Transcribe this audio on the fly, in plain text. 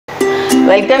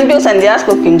Welcome to Sandhya's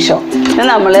cooking show. This is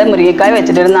Muringa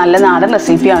vegetable nadan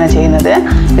recipe. This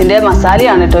is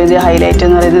masala is highlight.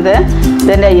 This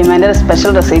is a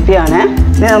special recipe.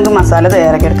 This is masala.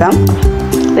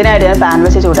 Then I have a pan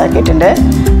with 4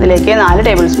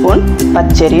 tablespoons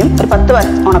pacheri, 10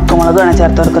 unakkumulag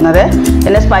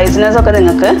then the spiciness of the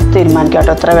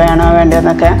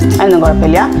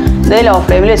low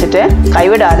flame roast This is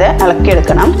Muringa.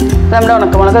 This is a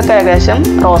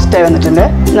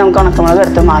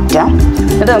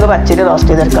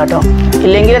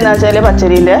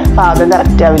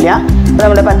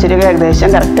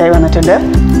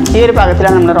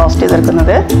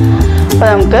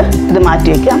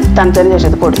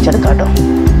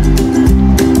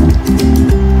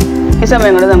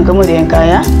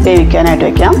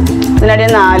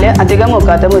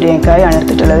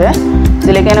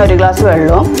glass of water.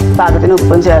 We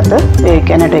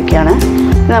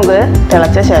will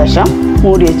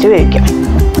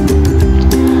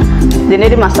add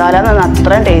this masala is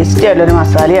tasty.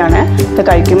 Masala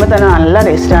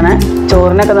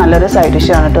is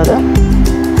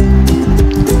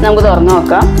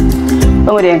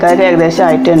tasty.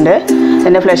 Side dish.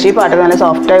 The fleshy part is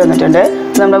soft. We will Muringa.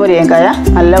 If you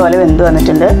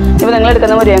have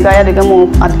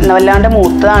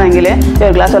a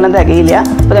glass of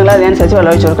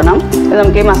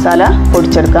masala,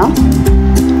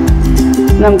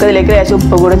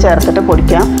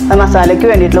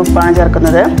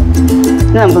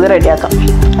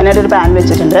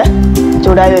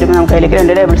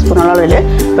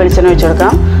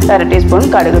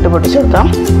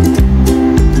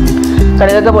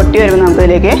 Kadaka potti varumbu namukku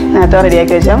idilekku netha ready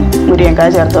aakki vecha muringa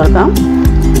ചേർത്ത് കൊടുക്കാം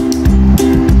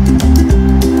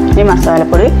ഈ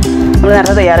മസാലപ്പൊടി നമ്മൾ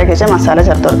നേരത്തെ തയ്യാറാക്കി വെച്ച മസാല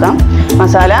ചേർത്ത് കൊടുക്കാം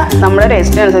മസാല നമ്മുടെ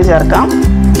ടേസ്റ്റിന് അനുസരിച്ച് ചേർക്കാം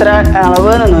ഇത്ര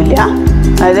അളവൊന്നുമില്ല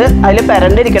അതായത് അതിൽ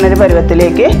പരണ്ടിരിക്കുന്ന ഒരു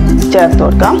പരുവത്തിലേക്ക് ചേർത്ത്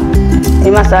കൊടുക്കാം ഈ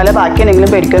മസാല ബാക്കി എന്തെങ്കിലും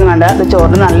പെരിക്കൊന്നും വേണ്ട ഇത്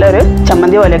ചോറിന് നല്ലൊരു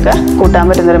ചമ്മന്തി പോലെയൊക്കെ കൂട്ടാൻ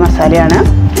പറ്റുന്ന ഒരു മസാലയാണ്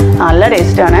നല്ല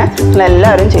ടേസ്റ്റ് ആണ്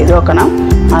എല്ലാവരും ചെയ്തു നോക്കണം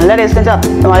നല്ല ടേസ്റ്റ്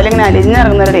അതിലിങ്ങനെ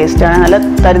അലിഞ്ഞിറങ്ങുന്ന ഒരു ടേസ്റ്റ് ആണ് നല്ല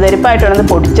തരിതരിപ്പായിട്ട് വേണം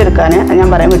പൊടിച്ചെടുക്കാൻ ഞാൻ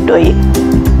പറയാൻ വിട്ടുപോയി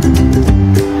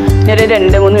ഒരു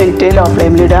 2-3 മിനിറ്റ് ലോ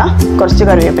ഫ്ലെയിമിൽ ഇടുക കുറച്ച്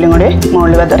കറിവേപ്പിലയും കൂടി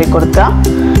മുകളിൽ വിതറി കൊടുക്കുക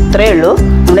ഇത്രയേ ഉള്ളൂ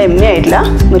നമ്മുടെ എമ്മി ആയിട്ടുള്ള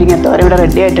മുരിങ്ങത്തോരൻ ഇവിടെ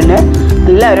റെഡി ആയിട്ടുണ്ട്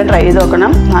എല്ലാവരും ട്രൈ ചെയ്ത്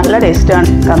നോക്കണം നല്ല ടേസ്റ്റാണ്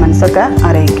കമൻസ് ഒക്കെ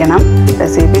അറിയിക്കണം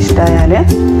റെസിപ്പി ഇഷ്ടമായാൽ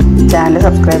ചാനൽ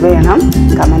സബ്സ്ക്രൈബ് ചെയ്യണം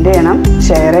കമൻറ്റ് ചെയ്യണം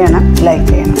ഷെയർ ചെയ്യണം ലൈക്ക്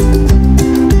ചെയ്യണം